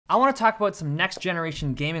I want to talk about some next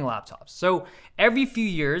generation gaming laptops. So every few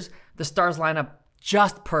years, the stars line up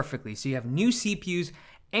just perfectly. So you have new CPUs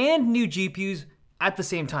and new GPUs at the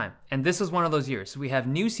same time. And this is one of those years. So we have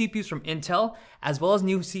new CPUs from Intel, as well as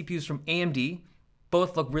new CPUs from AMD.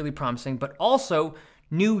 Both look really promising, but also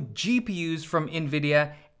new GPUs from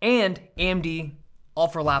NVIDIA and AMD, all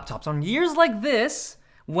for laptops. On years like this,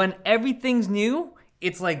 when everything's new,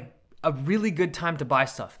 it's like a really good time to buy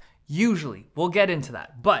stuff. Usually, we'll get into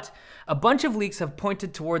that. But a bunch of leaks have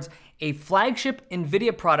pointed towards a flagship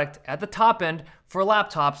NVIDIA product at the top end for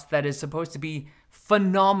laptops that is supposed to be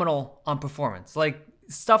phenomenal on performance. Like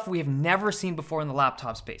stuff we have never seen before in the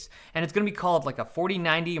laptop space. And it's gonna be called like a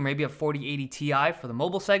 4090 or maybe a 4080 Ti for the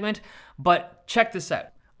mobile segment. But check this out.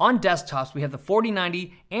 On desktops, we have the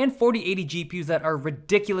 4090 and 4080 GPUs that are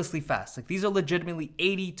ridiculously fast. Like these are legitimately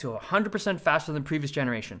 80 to 100% faster than previous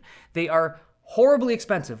generation. They are horribly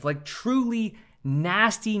expensive, like truly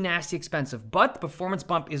nasty expensive, but the performance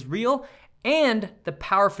bump is real and the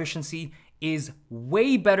power efficiency is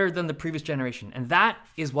way better than the previous generation. And that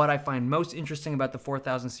is what I find most interesting about the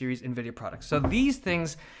 4000 series NVIDIA products. So these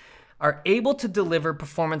things are able to deliver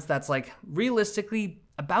performance that's like realistically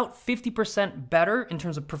about 50% better in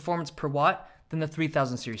terms of performance per watt than the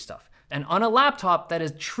 3000 series stuff. And on a laptop that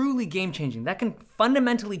is truly game changing, that can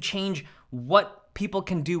fundamentally change what people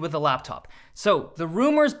can do with a laptop. So the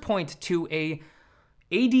rumors point to a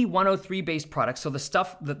AD103 based product, so the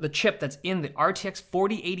stuff, the chip that's in the RTX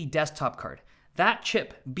 4080 desktop card. That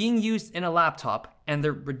chip being used in a laptop, and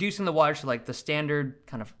they're reducing the wattage to like the standard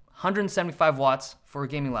kind of 175 watts for a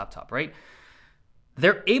gaming laptop, right?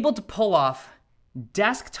 They're able to pull off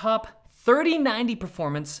desktop 3090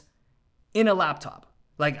 performance in a laptop.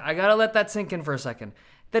 Like, I gotta let that sink in for a second.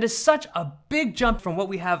 That is such a big jump from what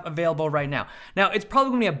we have available right now. Now, it's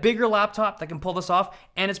probably gonna be a bigger laptop that can pull this off,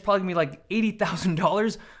 and it's probably gonna be like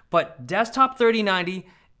 $80,000, but desktop 3090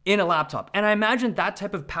 in a laptop. And I imagine that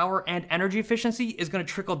type of power and energy efficiency is gonna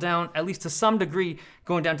trickle down, at least to some degree,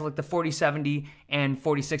 going down to like the 4070 and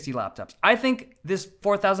 4060 laptops. I think this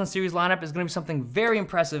 4000 series lineup is gonna be something very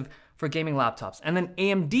impressive for gaming laptops. And then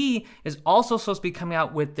AMD is also supposed to be coming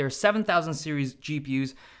out with their 7000 series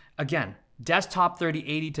GPUs. Again, desktop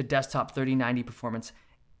 3080 to desktop 3090 performance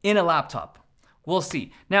in a laptop. We'll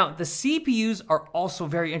see. Now, the CPUs are also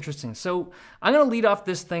very interesting. So I'm gonna lead off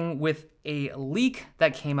this thing with a leak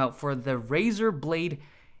that came out for the Razer Blade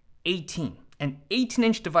 18, an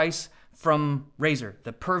 18-inch device from Razer,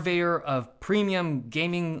 the purveyor of premium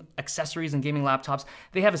gaming accessories and gaming laptops.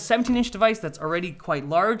 They have a 17-inch device that's already quite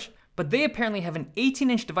large, but they apparently have an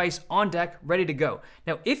 18-inch device on deck ready to go.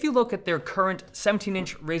 Now, if you look at their current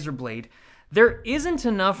 17-inch Razer Blade, there isn't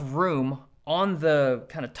enough room on the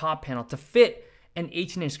kind of top panel to fit an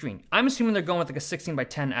 18-inch screen. I'm assuming they're going with like a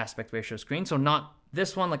 16:10 aspect ratio screen, so not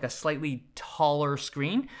this one, like a slightly taller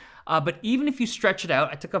screen. But even if you stretch it out,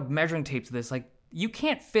 I took a measuring tape to this, like you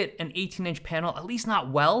can't fit an 18-inch panel, at least not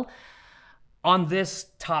well, on this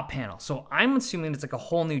top panel. So I'm assuming it's like a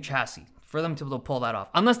whole new chassis for them to be able to pull that off,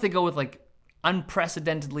 unless they go with like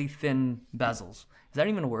unprecedentedly thin bezels. Is that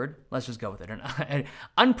even a word? Let's just go with it. An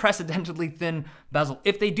unprecedentedly thin bezel.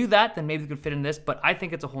 If they do that, then maybe they could fit in this, but I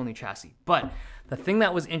think it's a whole new chassis. But the thing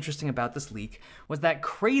that was interesting about this leak was that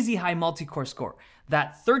crazy high multi-core score.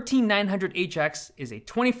 That 13900HX is a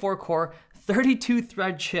 24-core,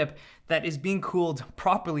 32-thread chip that is being cooled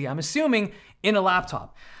properly, I'm assuming, in a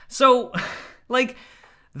laptop. So, like,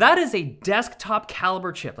 that is a desktop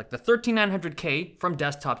caliber chip, like the 13900K from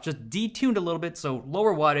desktop, just detuned a little bit, so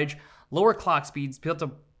lower wattage, lower clock speeds, be able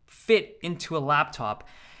to fit into a laptop.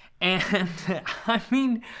 And I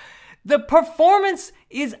mean, the performance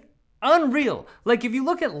is unreal. Like if you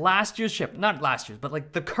look at last year's chip, not last year's, but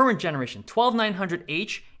like the current generation,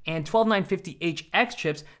 12900H and 12950HX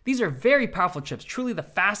chips, these are very powerful chips, truly the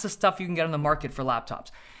fastest stuff you can get on the market for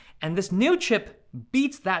laptops. And this new chip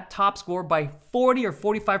beats that top score by 40 or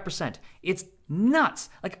 45%. It's nuts.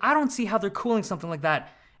 Like I don't see how they're cooling something like that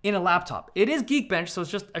in a laptop. It is Geekbench, so it's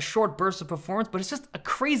just a short burst of performance, but it's just a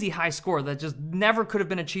crazy high score that just never could have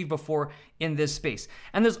been achieved before in this space.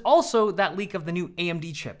 And there's also that leak of the new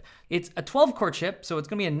AMD chip. It's a 12-core chip, so it's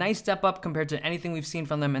gonna be a nice step up compared to anything we've seen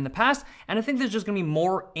from them in the past, and I think there's just gonna be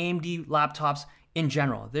more AMD laptops in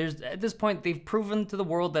general. At this point, they've proven to the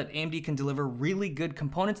world that AMD can deliver really good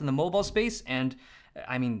components in the mobile space, and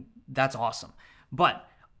I mean, that's awesome. But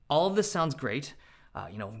all of this sounds great.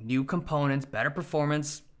 New components, better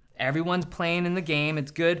performance, everyone's playing in the game,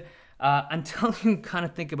 it's good, until you kind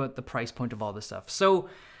of think about the price point of all this stuff. So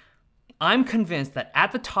I'm convinced that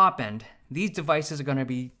at the top end, these devices are gonna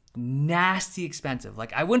be nasty expensive.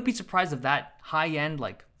 Like I wouldn't be surprised if that high end,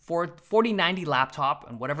 like 4090 laptop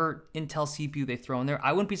and whatever Intel CPU they throw in there,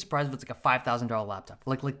 I wouldn't be surprised if it's like a $5,000 laptop,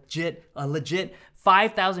 like a legit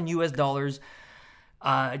 5,000 US dollars.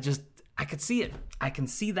 I could see it. I can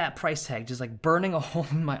see that price tag just like burning a hole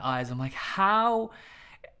in my eyes. I'm like, how?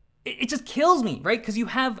 It just kills me, right? Because you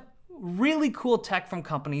have really cool tech from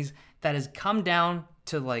companies that has come down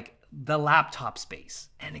to like the laptop space,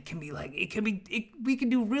 and it can be like, we can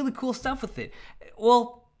do really cool stuff with it.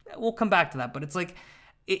 Well, we'll come back to that, but it's like,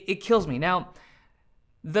 it kills me. Now,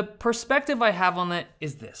 the perspective I have on that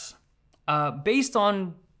is this. Based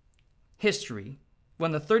on history,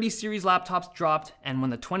 when the 30 series laptops dropped and when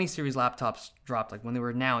the 20 series laptops dropped, like when they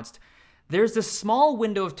were announced, there's this small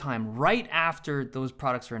window of time right after those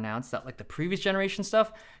products are announced that like the previous generation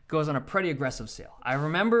stuff goes on a pretty aggressive sale. I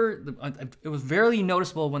remember it was very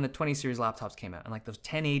noticeable when the 20 series laptops came out, and like those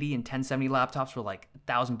 1080 and 1070 laptops were like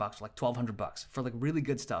 $1,000 or like $1,200 for like really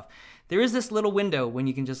good stuff. There is this little window when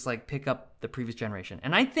you can just like pick up the previous generation.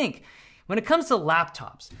 And I think when it comes to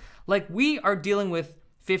laptops, like we are dealing with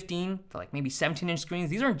 15 to like maybe 17-inch screens.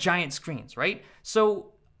 These aren't giant screens, right?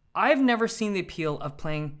 So I've never seen the appeal of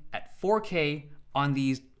playing at 4K on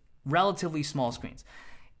these relatively small screens.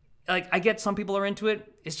 Like, I get some people are into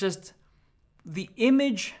it. It's just the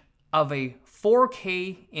image of a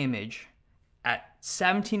 4K image at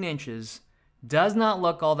 17 inches does not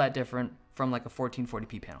look all that different from like a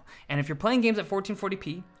 1440p panel. And if you're playing games at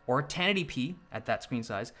 1440p or 1080p at that screen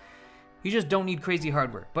size, you just don't need crazy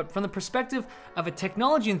hardware. But from the perspective of a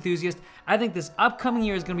technology enthusiast, I think this upcoming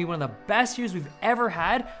year is gonna be one of the best years we've ever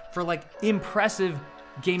had for like impressive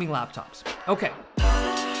gaming laptops. Okay.